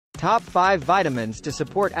Top 5 vitamins to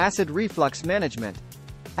support acid reflux management.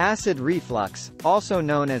 Acid reflux, also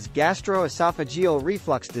known as gastroesophageal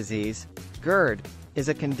reflux disease, GERD, is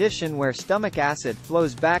a condition where stomach acid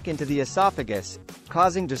flows back into the esophagus,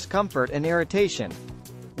 causing discomfort and irritation.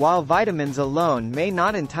 While vitamins alone may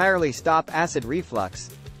not entirely stop acid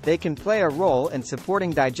reflux, they can play a role in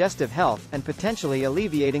supporting digestive health and potentially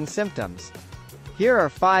alleviating symptoms. Here are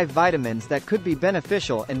 5 vitamins that could be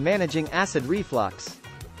beneficial in managing acid reflux.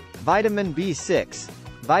 Vitamin B6.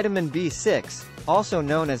 Vitamin B6, also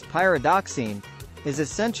known as pyridoxine, is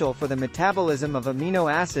essential for the metabolism of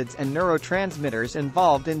amino acids and neurotransmitters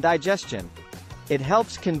involved in digestion. It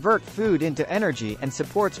helps convert food into energy and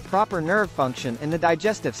supports proper nerve function in the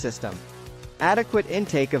digestive system. Adequate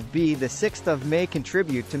intake of B6 may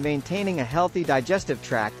contribute to maintaining a healthy digestive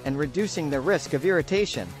tract and reducing the risk of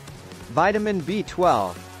irritation. Vitamin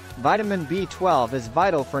B12. Vitamin B12 is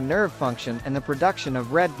vital for nerve function and the production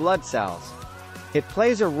of red blood cells. It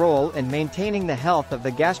plays a role in maintaining the health of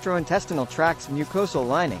the gastrointestinal tract's mucosal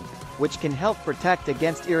lining, which can help protect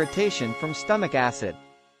against irritation from stomach acid.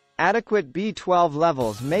 Adequate B12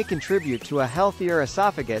 levels may contribute to a healthier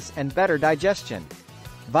esophagus and better digestion.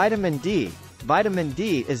 Vitamin D. Vitamin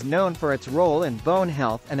D is known for its role in bone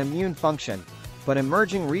health and immune function, but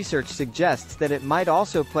emerging research suggests that it might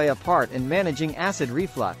also play a part in managing acid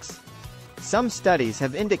reflux. Some studies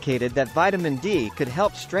have indicated that vitamin D could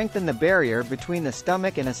help strengthen the barrier between the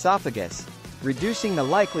stomach and esophagus, reducing the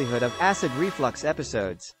likelihood of acid reflux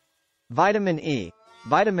episodes. Vitamin E.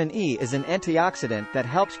 Vitamin E is an antioxidant that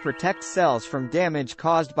helps protect cells from damage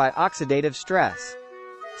caused by oxidative stress.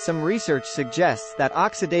 Some research suggests that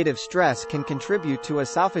oxidative stress can contribute to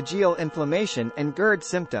esophageal inflammation and GERD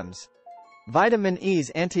symptoms. Vitamin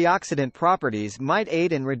E's antioxidant properties might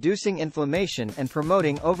aid in reducing inflammation and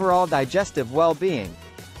promoting overall digestive well-being.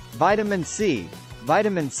 Vitamin C.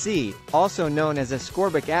 Vitamin C, also known as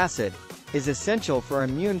ascorbic acid, is essential for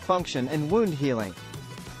immune function and wound healing.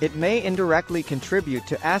 It may indirectly contribute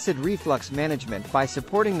to acid reflux management by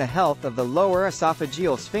supporting the health of the lower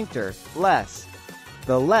esophageal sphincter, LES.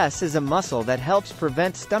 The LES is a muscle that helps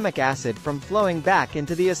prevent stomach acid from flowing back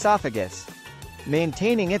into the esophagus.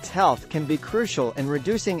 Maintaining its health can be crucial in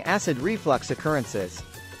reducing acid reflux occurrences.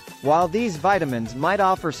 While these vitamins might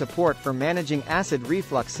offer support for managing acid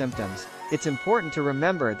reflux symptoms, it's important to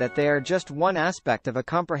remember that they are just one aspect of a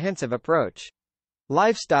comprehensive approach.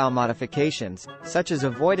 Lifestyle modifications, such as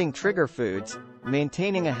avoiding trigger foods,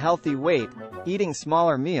 maintaining a healthy weight, eating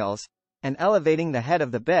smaller meals, and elevating the head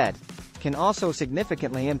of the bed, can also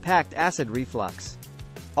significantly impact acid reflux.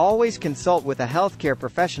 Always consult with a healthcare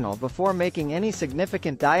professional before making any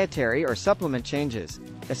significant dietary or supplement changes,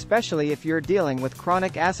 especially if you're dealing with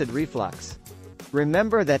chronic acid reflux.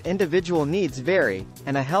 Remember that individual needs vary,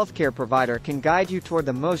 and a healthcare provider can guide you toward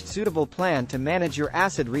the most suitable plan to manage your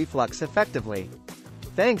acid reflux effectively.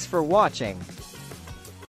 Thanks for watching.